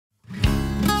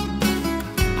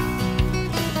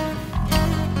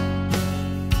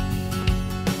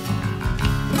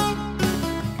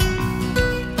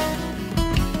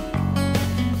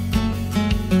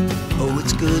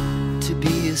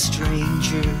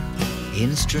in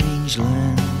a strange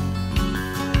land,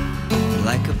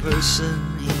 like a person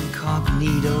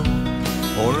incognito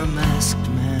or a masked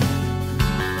man,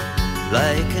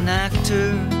 like an actor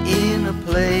in a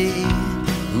play.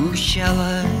 Who shall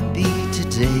I be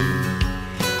today?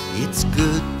 It's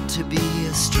good to be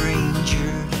a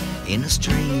stranger in a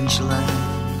strange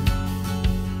land.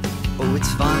 Oh,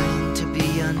 it's fine to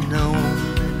be unknown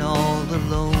and all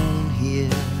alone here.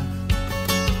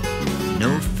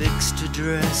 No fixed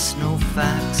address, no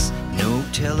fax, no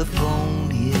telephone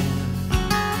here.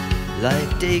 Like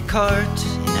Descartes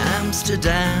in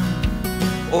Amsterdam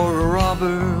or a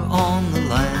robber on the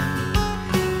land.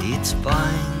 It's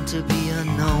fine to be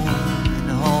unknown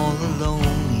and all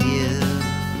alone here.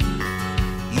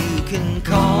 You can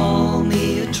call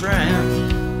me a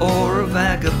tramp or a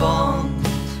vagabond.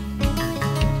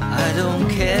 I don't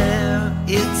care,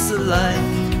 it's the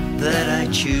life that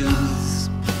I choose.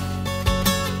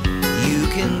 You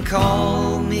can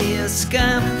call me a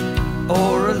scamp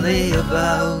or a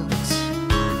layabout.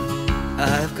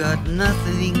 I've got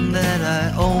nothing that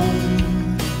I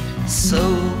own, so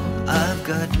I've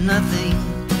got nothing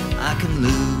I can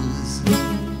lose.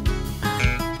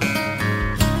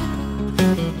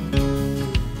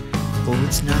 Oh,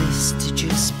 it's nice to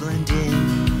just blend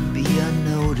in, be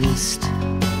unnoticed,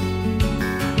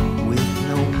 with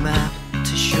no map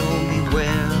to show me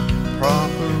where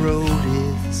proper road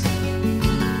is,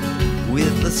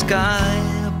 with the sky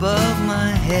above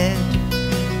my head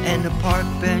and a park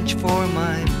bench for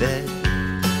my bed.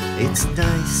 It's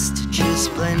nice to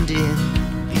just blend in,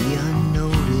 be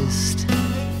unnoticed.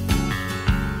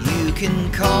 You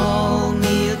can call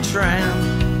me a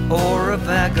tramp or a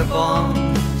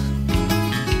vagabond.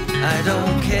 I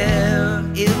don't care,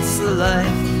 it's the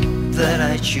life that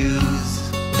I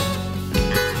choose.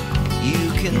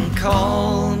 You can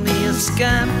call me a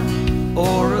scamp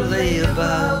or a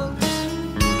layabout.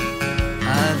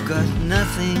 I've got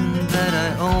nothing that I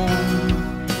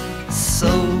own, so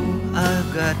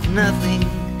I've got nothing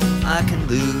I can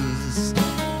lose.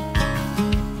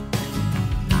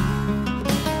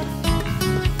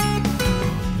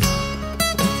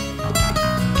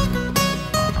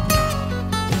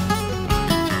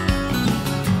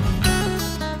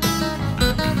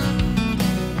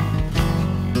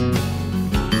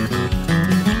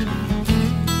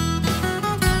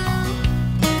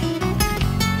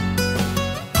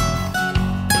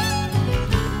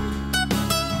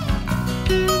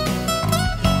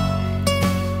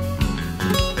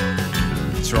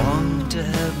 It's wrong to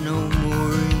have no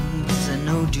moorings and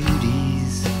no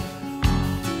duties,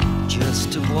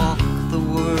 just to walk the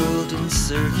world in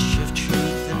search of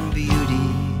truth and beauty.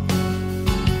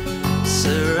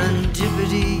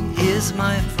 Serendipity is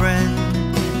my friend,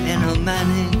 and I'll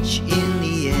manage in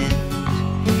the end.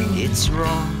 It's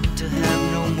wrong to have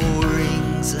no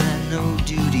moorings and no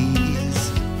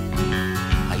duties.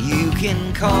 You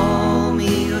can call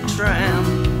me a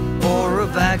tramp or a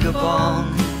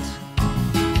vagabond.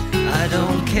 I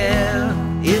don't care,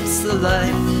 it's the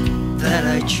life that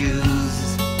I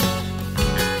choose.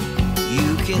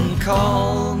 You can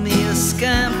call me a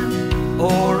scamp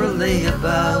or a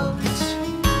layabout.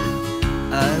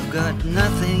 I've got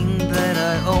nothing that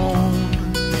I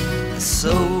own,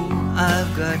 so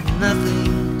I've got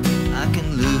nothing I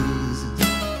can lose.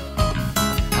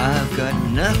 I've got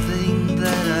nothing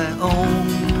that I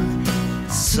own,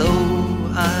 so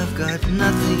I've got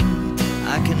nothing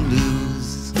I can lose.